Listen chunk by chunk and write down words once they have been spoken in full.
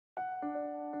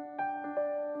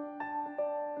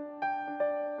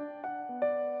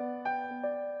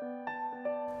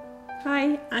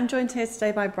Hi, I'm joined here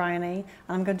today by Bryony and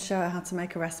I'm going to show her how to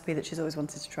make a recipe that she's always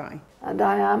wanted to try. And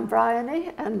I am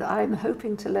Bryony and I'm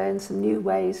hoping to learn some new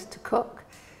ways to cook.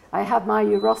 I had my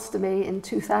urostomy in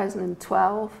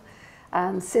 2012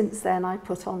 and since then I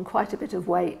put on quite a bit of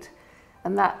weight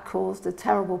and that caused a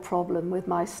terrible problem with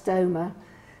my stoma.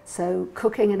 So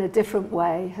cooking in a different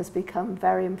way has become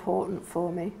very important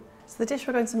for me. So the dish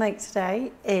we're going to make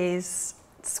today is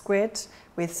squid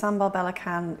with sambal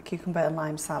belacan, cucumber and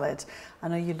lime salad. I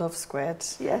know you love squid.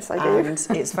 Yes, I do.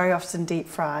 And it's very often deep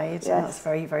fried. Yes. And that's a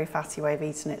very, very fatty way of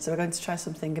eating it. So we're going to try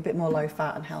something a bit more low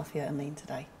fat and healthier and lean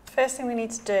today. First thing we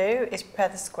need to do is prepare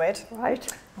the squid. Right.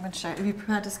 I'm going to show you. Have you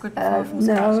prepared a squid before from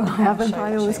scratch? No, I haven't.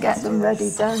 I always get them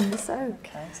ready done. So.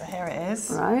 Okay, so here it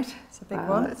is. Right. It's a big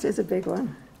one. It is a big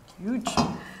one. Huge.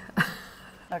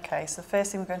 Okay, so the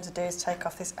first thing we're going to do is take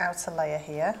off this outer layer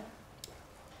here.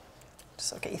 Just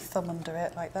sort of get your thumb under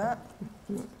it like that.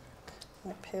 And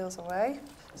it peels away.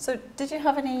 So did you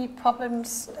have any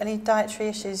problems, any dietary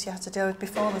issues you had to deal with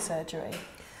before the surgery?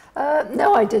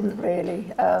 No, I didn't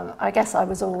really. I guess I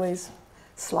was always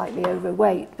slightly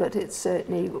overweight, but it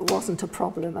certainly wasn't a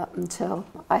problem up until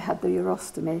I had the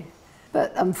urostomy.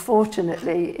 But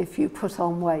unfortunately, if you put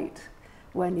on weight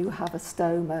when you have a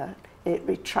stoma, it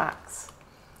retracts,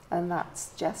 and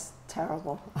that's just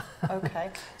terrible.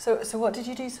 Okay, so what did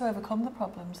you do to overcome the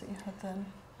problems that you had then?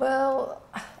 Well,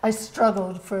 I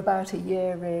struggled for about a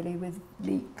year really with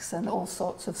leaks and all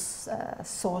sorts of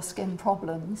sore skin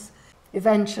problems.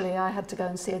 Eventually I had to go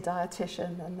and see a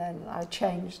dietitian and then I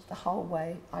changed the whole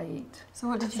way I eat. So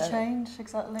what did you change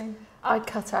exactly? I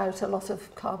cut out a lot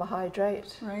of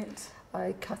carbohydrate. Right.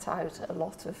 I cut out a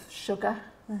lot of sugar.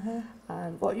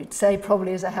 And what you'd say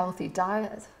probably is a healthy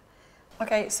diet.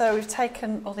 Okay, so we've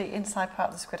taken all the inside part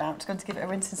of the squid out. Just going to give it a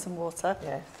rinse in some water.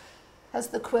 Yes. Has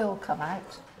the quill come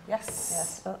out? Yes.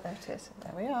 Yes, oh, there it is.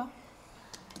 There we are.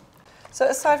 So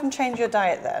aside from changing your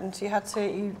diet then, so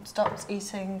you stopped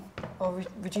eating or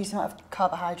reduced the amount of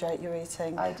carbohydrate you were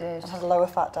eating? I did. And had a lower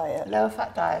fat diet? Lower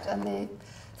fat diet. And the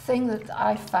thing that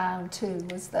I found too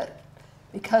was that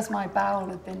because my bowel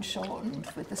had been shortened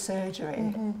with the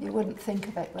surgery, you wouldn't think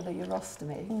of it with a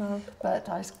urostomy, but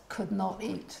I could not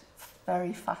eat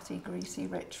very fatty, greasy,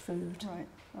 rich food. Right,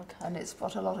 okay. And it's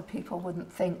what a lot of people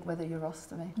wouldn't think with a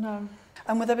urostomy. No.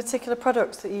 And were there particular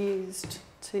products that you used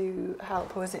to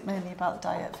help, or was it mainly about the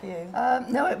diet for you?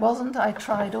 No, it wasn't. I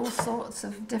tried all sorts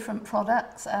of different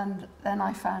products and then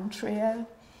I found Trio,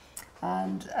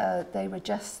 and they were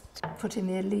just putting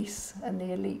the Elise and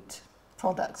the Elite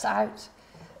products out.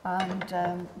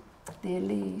 And the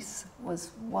Elise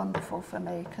was wonderful for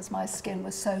me because my skin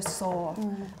was so sore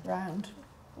around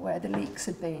where the leaks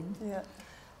had been. Yeah.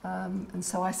 And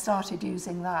so I started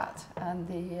using that and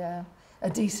the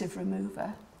adhesive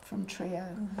remover from Trio,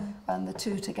 and the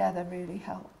two together really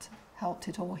helped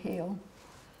it all heal.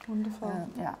 Wonderful.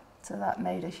 Yeah, so that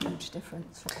made a huge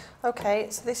difference. Okay,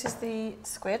 so this is the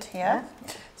squid here.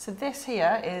 Yeah. So this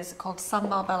here is called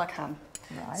sambal belacan.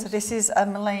 Right. So this is a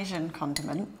Malaysian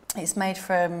condiment. It's made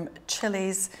from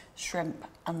chilies, shrimp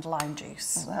and lime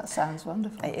juice. Oh, that sounds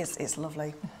wonderful. It is, it's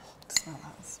lovely. Smell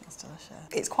that, it smells delicious.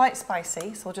 It's quite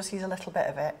spicy, so we'll just use a little bit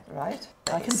of it. Right.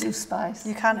 I can do spice.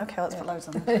 You can? Okay, let's put loads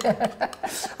on there.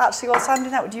 Actually, while I'm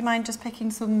doing that, would you mind just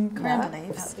picking some coriander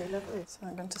leaves? That'd be lovely. So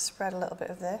I'm going to spread a little bit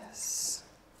of this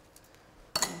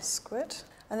on the squid.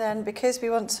 And then because we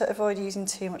want to avoid using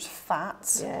too much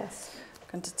fat, yes, I'm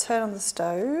going to turn on the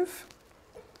stove,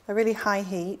 a really high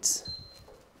heat,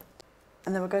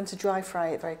 and then we're going to dry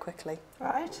fry it very quickly.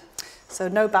 Right. So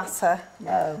no batter,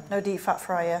 no deep fat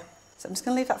fryer. So I'm just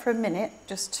going to leave that for a minute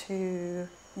just to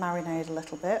marinate a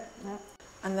little bit. Yeah.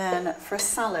 And then for a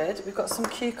salad, we've got some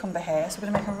cucumber here. So we're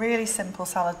going to make a really simple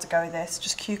salad to go with this.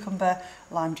 Just cucumber,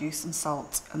 lime juice and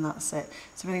salt, and that's it.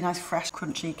 It's a really nice, fresh,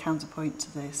 crunchy counterpoint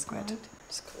to the squid. Right.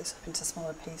 Just cut this up into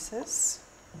smaller pieces.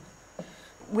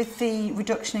 With the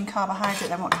reduction in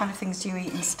carbohydrate, then what kind of things do you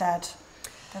eat instead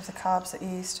of the carbs that you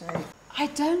used to eat? I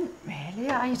don't really.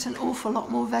 I eat an awful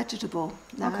lot more vegetable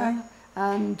now. Okay.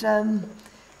 And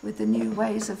with the new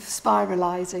ways of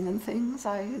spiralising and things,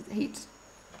 I eat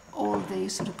all the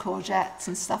sort of courgettes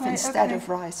and stuff instead of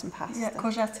rice and pasta. Yeah,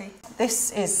 courgette.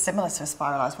 This is similar to a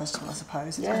spiralised vegetable, I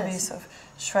suppose. It's going to be sort of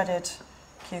shredded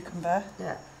cucumber,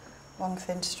 long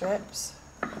thin strips.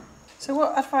 So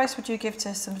what advice would you give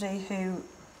to somebody who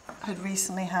had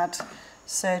recently had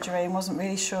surgery and wasn't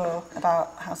really sure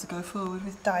about how to go forward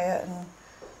with diet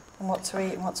and what to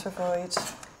eat and what to avoid?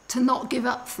 To not give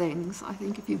up things. I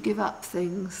think if you give up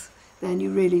things, then you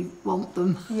really want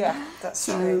them. Yeah, that's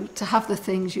true. So to have the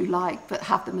things you like, but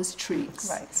have them as treats.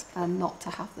 Right. And not to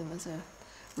have them as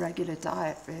regular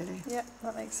diet, really. Yeah,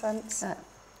 that makes sense. Yeah.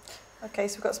 Okay,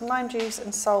 so we've got some lime juice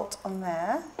and salt on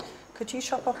there. Could you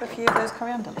chop up a few of those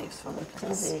coriander leaves for me,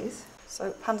 please? These.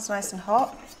 So pan's nice and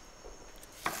hot.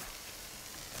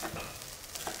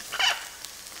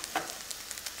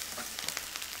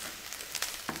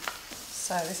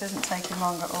 So this isn't taking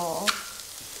long at all.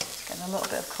 Just getting a little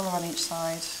bit of colour on each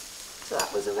side. So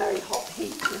that was a very hot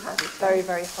heat you had it. Very,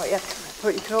 very hot, yeah.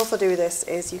 What you can also do with this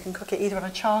is you can cook it either on a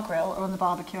char grill or on the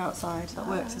barbecue outside. That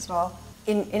works as well.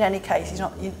 In any case, you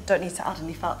don't need to add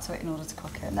any fat to it in order to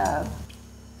cook it. No.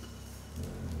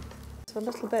 So a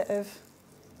little bit of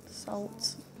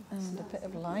salt and a bit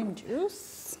of lime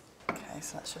juice. Okay,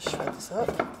 so let's just shred this up.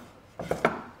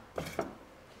 There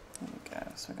we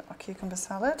go. So we've got our cucumber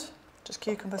salad. Just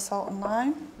cucumber, salt and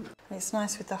lime. And it's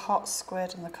nice with the hot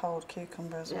squid and the cold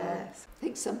cucumber as well. Yes. I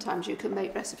think sometimes you can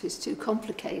make recipes too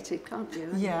complicated, can't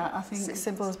you? Yeah, I think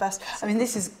simple is best. I mean,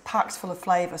 this is packed full of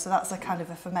flavour, so that's a kind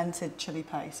of a fermented chilli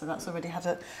paste, so that's already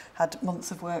had months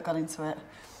of work gone into it.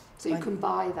 So you can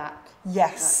buy that?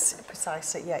 Yes,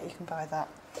 precisely, yeah, you can buy that.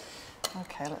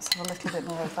 Okay, let's have a little bit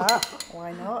more of that.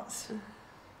 Why not?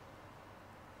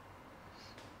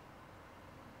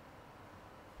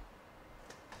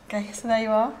 Okay, so there you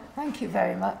are. Thank you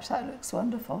very much, that looks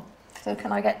wonderful. So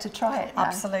can I get to try it now?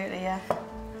 Absolutely, yeah.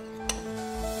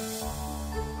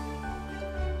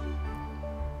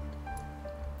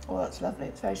 Oh, that's lovely,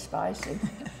 it's very spicy.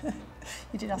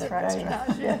 You did ask for extra. Very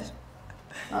nice, yes.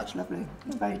 That's lovely,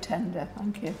 very tender,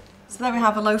 thank you. So there we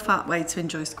have a low-fat way to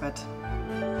enjoy squid.